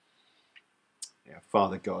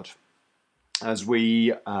Father God, as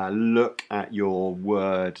we look at your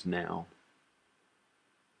word now,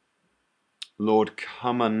 Lord,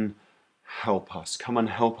 come and help us. Come and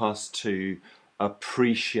help us to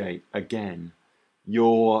appreciate again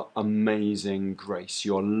your amazing grace,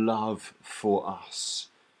 your love for us,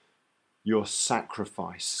 your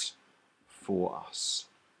sacrifice for us.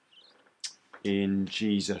 In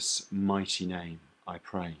Jesus' mighty name, I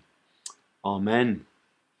pray. Amen.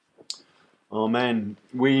 Amen.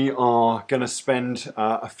 We are going to spend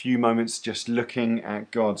a few moments just looking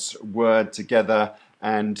at God's word together.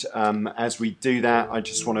 And as we do that, I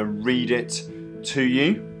just want to read it to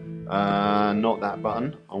you. Not that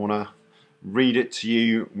button. I want to read it to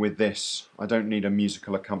you with this. I don't need a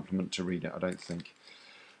musical accompaniment to read it, I don't think.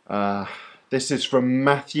 This is from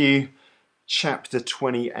Matthew chapter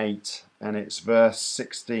 28, and it's verse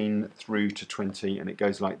 16 through to 20, and it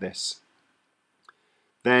goes like this.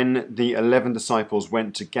 Then the 11 disciples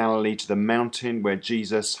went to Galilee, to the mountain where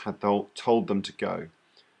Jesus had told them to go.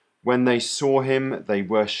 When they saw him, they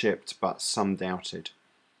worshipped, but some doubted.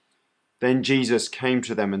 Then Jesus came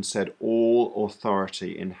to them and said, "All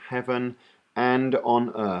authority in heaven and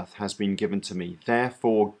on earth has been given to me.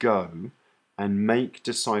 Therefore go and make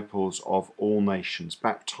disciples of all nations,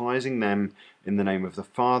 baptizing them in the name of the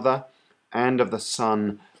Father and of the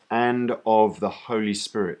Son and of the Holy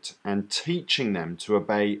Spirit, and teaching them to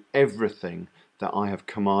obey everything that I have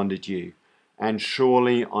commanded you. And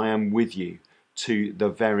surely I am with you to the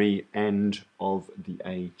very end of the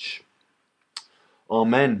age."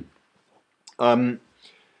 Amen.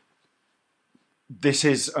 This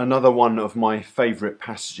is another one of my favourite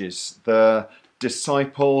passages. The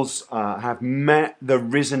disciples have met the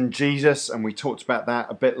risen Jesus, and we talked about that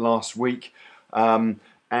a bit last week.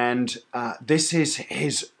 And this is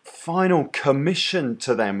his final commission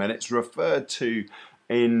to them, and it's referred to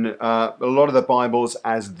in a lot of the Bibles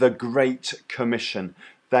as the Great Commission.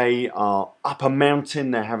 They are up a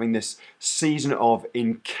mountain, they're having this season of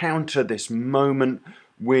encounter, this moment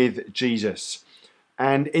with Jesus.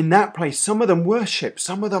 And in that place, some of them worship,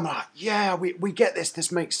 some of them are like, yeah, we get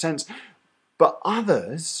this makes sense. But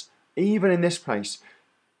others, even in this place,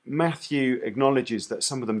 Matthew acknowledges that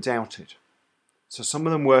some of them doubted. So some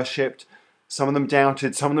of them worshipped, some of them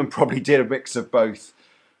doubted, some of them probably did a mix of both.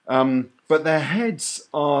 But their heads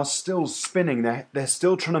are still spinning. They're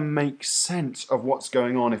still trying to make sense of what's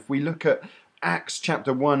going on. If we look at Acts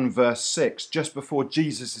chapter 1, verse 6, just before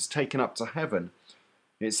Jesus is taken up to heaven,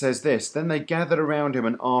 it says this: "Then they gathered around him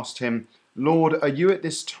and asked him, 'Lord, are you at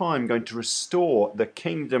this time going to restore the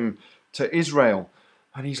kingdom to Israel?'"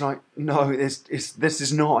 And he's like, no, this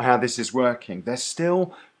is not how this is working. They're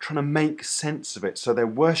still trying to make sense of it. So they're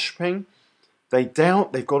worshipping, they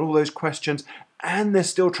doubt, they've got all those questions, and they're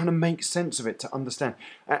still trying to make sense of it to understand.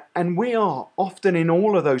 And we are often in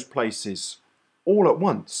all of those places all at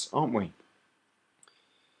once, aren't we?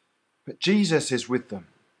 But Jesus is with them.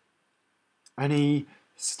 And he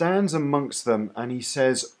stands amongst them and he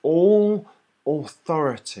says, "All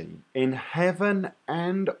authority in heaven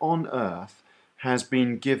and on earth has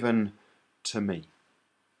been given to me."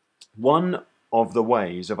 One of the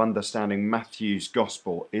ways of understanding Matthew's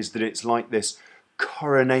gospel is that it's like this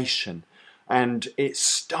coronation, and it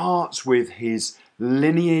starts with his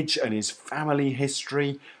lineage and his family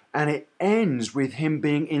history, and it ends with him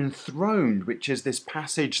being enthroned, which is this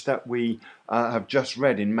passage that we have just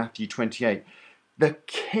read in Matthew 28. The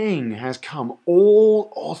King has come.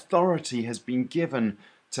 All authority has been given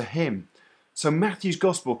to him. So Matthew's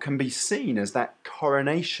gospel can be seen as that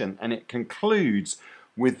coronation, and it concludes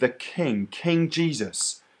with the King, King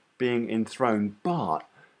Jesus, being enthroned. But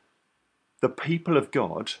the people of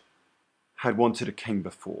God had wanted a king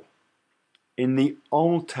before. In the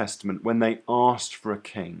Old Testament, when they asked for a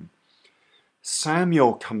king,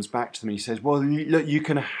 Samuel comes back to them and he says, well, look, you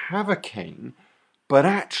can have a king, but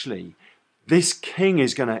actually this king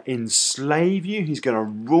is going to enslave you, he's going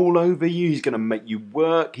to rule over you, he's going to make you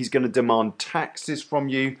work, he's going to demand taxes from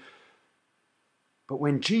you. But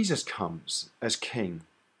when Jesus comes as king,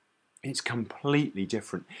 it's completely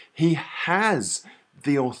different. He has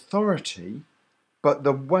the authority, but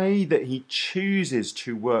the way that he chooses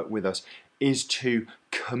to work with us is to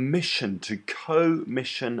commission, to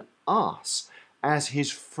co-mission us as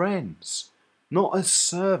his friends, not as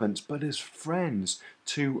servants, but as friends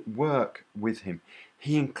to work with him.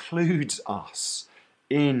 He includes us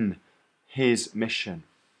in his mission.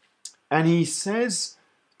 And he says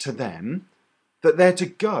to them that they're to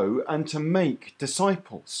go and to make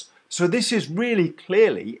disciples. So this is really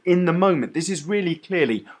clearly in the moment, this is really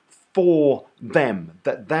clearly for them,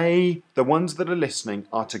 that they, the ones that are listening,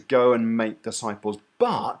 are to go and make disciples.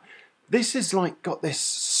 But this is like got this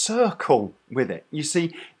circle with it. You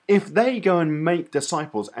see, if they go and make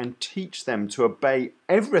disciples and teach them to obey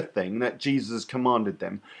everything that Jesus commanded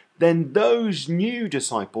them, then those new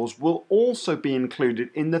disciples will also be included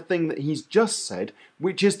in the thing that he's just said,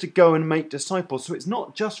 which is to go and make disciples. So it's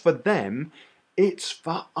not just for them, it's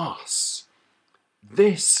for us.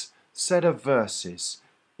 This set of verses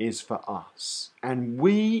is for us. And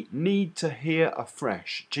we need to hear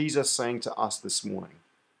afresh Jesus saying to us this morning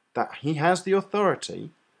that he has the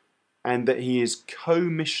authority and that he is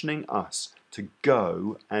commissioning us to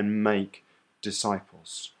go and make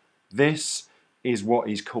disciples. This is what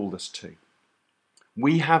he's called us to.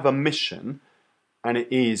 We have a mission, and it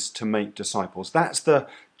is to make disciples. That's the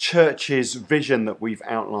church's vision that we've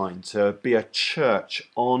outlined, to be a church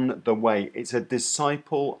on the way. It's a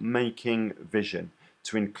disciple-making vision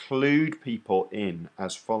to include people in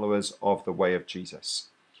as followers of the way of Jesus.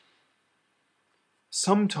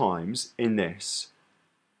 Sometimes in this,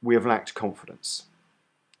 we have lacked confidence.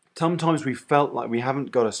 Sometimes we felt like we haven't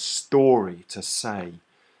got a story to say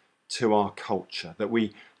to our culture, that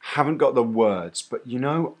we haven't got the words. But you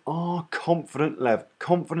know, our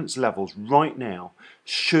confidence levels right now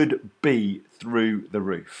should be through the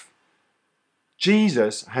roof.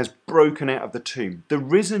 Jesus has broken out of the tomb. The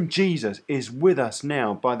risen Jesus is with us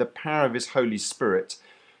now by the power of his Holy Spirit.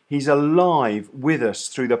 He's alive with us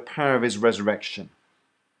through the power of his resurrection.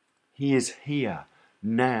 He is here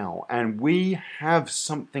now, and we have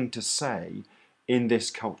something to say in this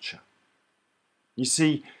culture. You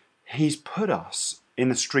see, he's put us in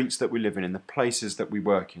the streets that we live in the places that we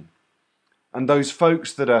work in. And those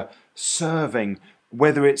folks that are serving,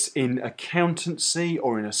 whether it's in accountancy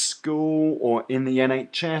or in a school or in the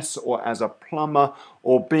NHS or as a plumber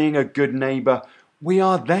or being a good neighbour, we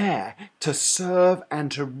are there to serve and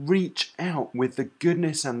to reach out with the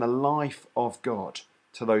goodness and the life of God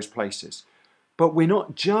to those places. But we're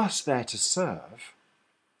not just there to serve.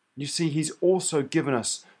 You see, he's also given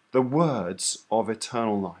us the words of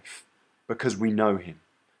eternal life because we know him.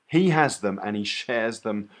 He has them and he shares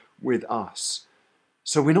them with us.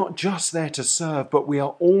 So we're not just there to serve, but we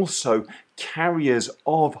are also carriers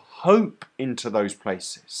of hope into those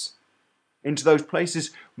places. Into those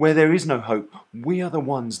places where there is no hope. We are the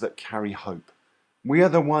ones that carry hope. We are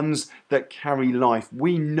the ones that carry life.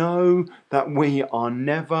 We know that we are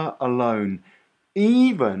never alone,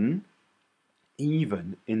 even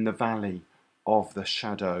in the valley of the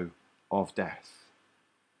shadow of death.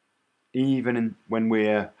 Even when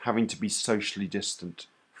we're having to be socially distant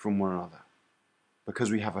from one another.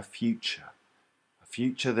 Because we have a future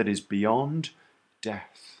that is beyond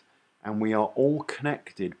death. And we are all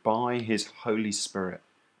connected by his Holy Spirit.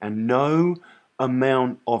 And no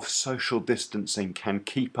amount of social distancing can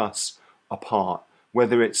keep us apart.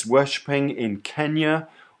 Whether it's worshipping in Kenya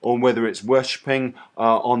or whether it's worshipping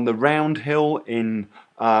on the Round Hill in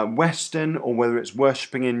Weston, or whether it's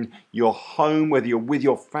worshipping in your home, whether you're with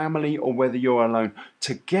your family or whether you're alone.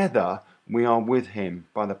 Together we are with him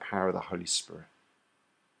by the power of the Holy Spirit.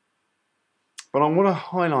 But I want to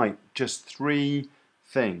highlight just 3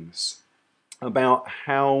 things about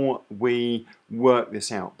how we work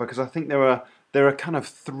this out, because I think there are kind of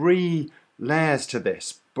 3 layers to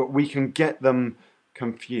this, but we can get them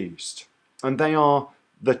confused. And they are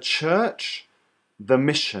the church, the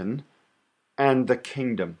mission, and the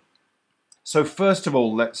kingdom. So first of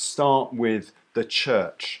all, let's start with the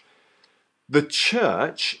church. The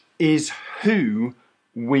church is who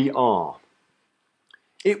we are.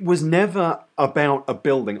 It was never about a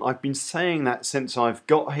building. I've been saying that since I've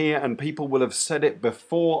got here, and people will have said it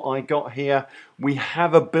before I got here. We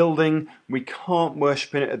have a building. We can't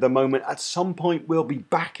worship in it at the moment. At some point we'll be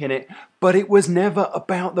back in it. But it was never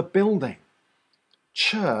about the building.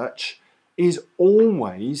 Church is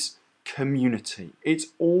always community. It's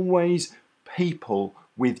always people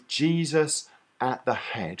with Jesus at the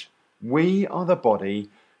head. We are the body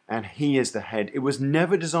and he is the head. It was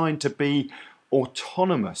never designed to be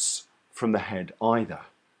autonomous from the head either.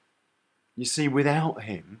 You see, without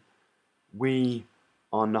him, we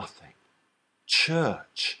are nothing.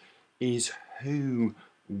 Church is who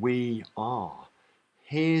we are.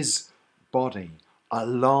 His body,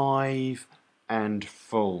 alive and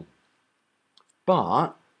full.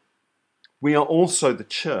 But we are also the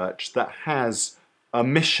church that has a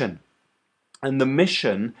mission. And the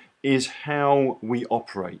mission is how we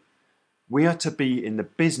operate. We are to be in the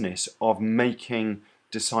business of making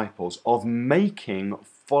disciples, of making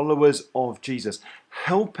followers of Jesus,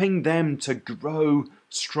 helping them to grow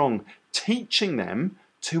strong, teaching them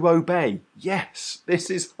to obey. Yes, this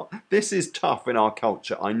is tough in our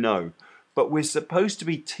culture, I know, but we're supposed to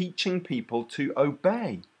be teaching people to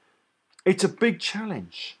obey. It's a big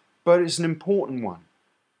challenge, but it's an important one.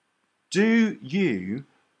 Do you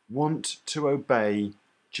want to obey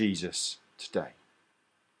Jesus today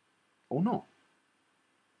or not?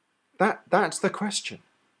 That's the question,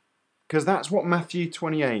 because that's what Matthew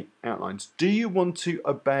 28 outlines. Do you want to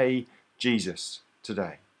obey Jesus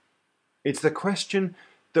today? It's the question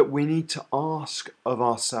that we need to ask of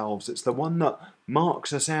ourselves. It's the one that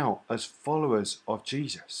marks us out as followers of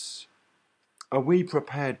Jesus. Are we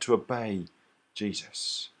prepared to obey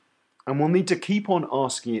Jesus? And we'll need to keep on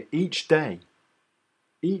asking it each day,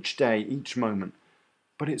 each moment.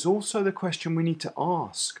 But it's also the question we need to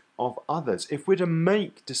ask of others. If we're to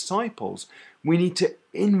make disciples, we need to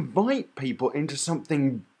invite people into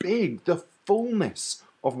something big, the fullness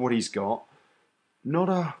of what he's got, not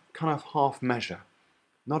a kind of half measure,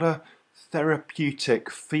 not a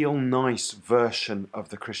therapeutic, feel nice version of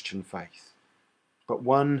the Christian faith, but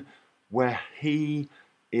one where he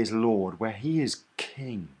is Lord, where he is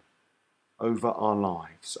King over our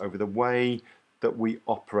lives, over the way that we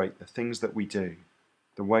operate, the things that we do,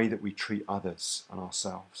 the way that we treat others and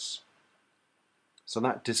ourselves. So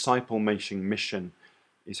that disciple-making mission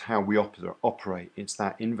is how we operate. It's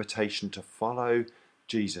that invitation to follow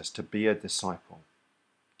Jesus, to be a disciple.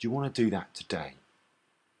 Do you want to do that today?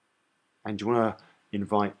 And do you want to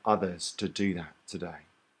invite others to do that today?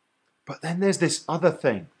 But then there's this other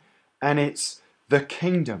thing, and it's the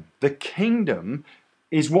kingdom. The kingdom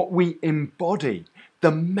is what we embody.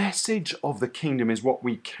 The message of the kingdom is what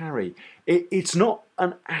we carry. It's not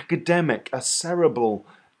an academic, a cerebral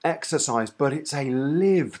exercise, but it's a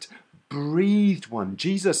lived, breathed one.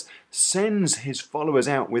 Jesus sends his followers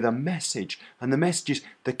out with a message, and the message is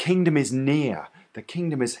the kingdom is near. The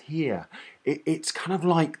kingdom is here. It's kind of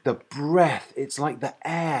like the breath. It's like the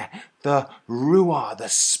air, the ruah, the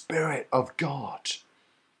Spirit of God.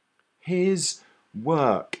 His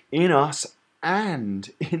work in us and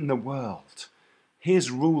in the world.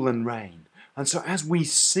 His rule and reign. And so as we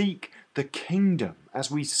seek the kingdom,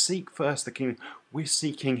 as we seek first the kingdom, we're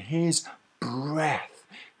seeking his breath,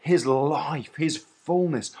 his life, his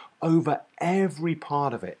fullness over every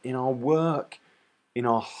part of it, in our work, in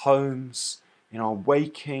our homes, in our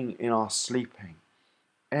waking, in our sleeping.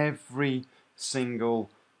 Every single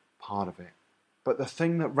part of it. But the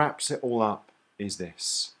thing that wraps it all up is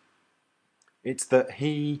this. It's that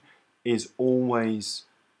he is always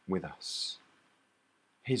with us.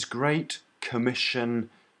 His great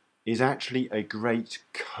commission is actually a great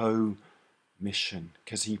co-mission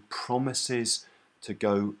because he promises to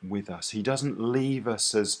go with us. He doesn't leave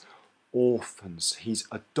us as orphans. He's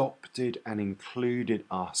adopted and included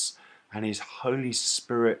us, and his Holy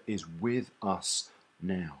Spirit is with us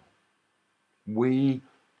now. We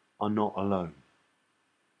are not alone.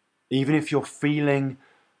 Even if you're feeling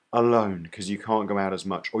alone because you can't go out as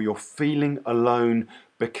much, or you're feeling alone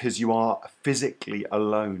because you are physically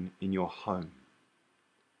alone in your home,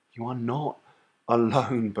 you are not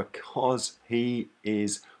alone because he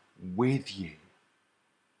is with you.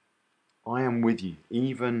 I am with you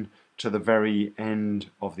even to the very end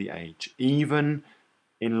of the age, even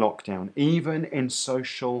in lockdown, even in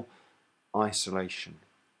social isolation.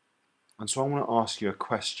 And so I want to ask you a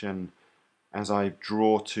question as I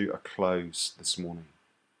draw to a close this morning.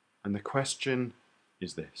 And the question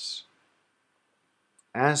is this.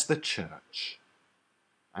 As the church,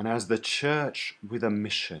 and as the church with a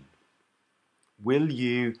mission, will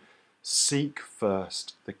you seek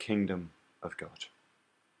first the kingdom of God?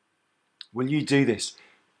 Will you do this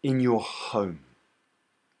in your home,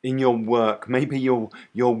 in your work? Maybe you're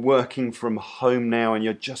working from home now and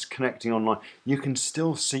you're just connecting online. You can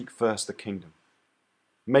still seek first the kingdom.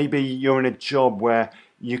 Maybe you're in a job where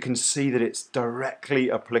you can see that it's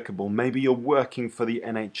directly applicable. Maybe you're working for the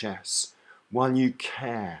NHS. While you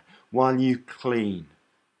care, while you clean,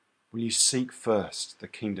 will you seek first the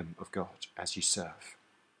kingdom of God as you serve?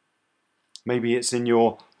 Maybe it's in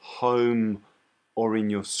your home or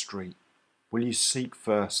in your street. Will you seek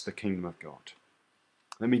first the kingdom of God?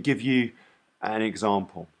 Let me give you an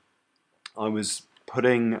example. I was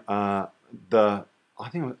putting I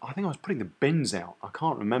think I was putting the bins out. I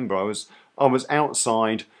can't remember. I was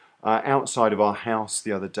outside of our house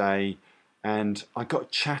the other day, and I got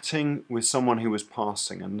chatting with someone who was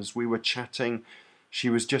passing. And as we were chatting, she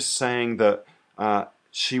was just saying that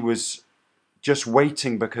she was just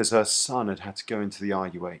waiting because her son had to go into the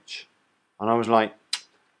RUH. And I was like,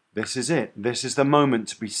 this is it. This is the moment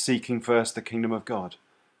to be seeking first the kingdom of God.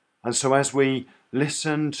 And so as we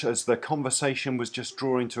listened, as the conversation was just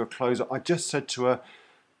drawing to a close, I just said to her,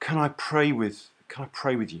 can I pray with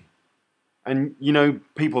you? And you know,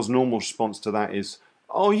 people's normal response to that is,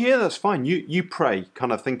 oh yeah, that's fine. You pray,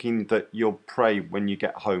 kind of thinking that you'll pray when you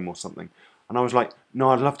get home or something. And I was like, no,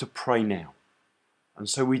 I'd love to pray now. And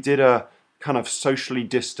so we did a kind of socially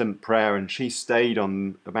distant prayer, and she stayed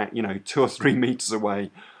on about 2 or 3 meters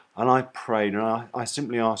away. And I prayed, and I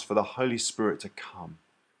simply asked for the Holy Spirit to come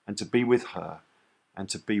and to be with her and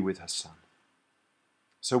to be with her son.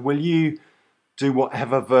 So will you do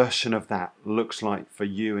whatever version of that looks like for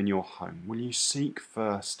you in your home? Will you seek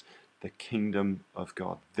first the kingdom of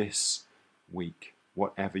God this week,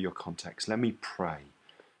 whatever your context? Let me pray,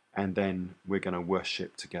 and then we're going to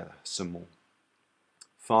worship together some more.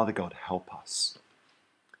 Father God, help us.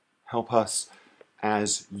 Help us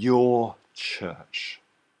as your church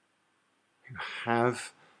who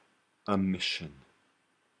have a mission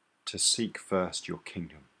to seek first your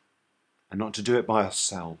kingdom, and not to do it by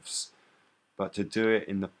ourselves, but to do it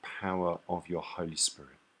in the power of your Holy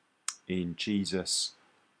Spirit. In Jesus'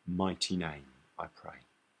 mighty name, I pray.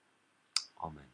 Amen.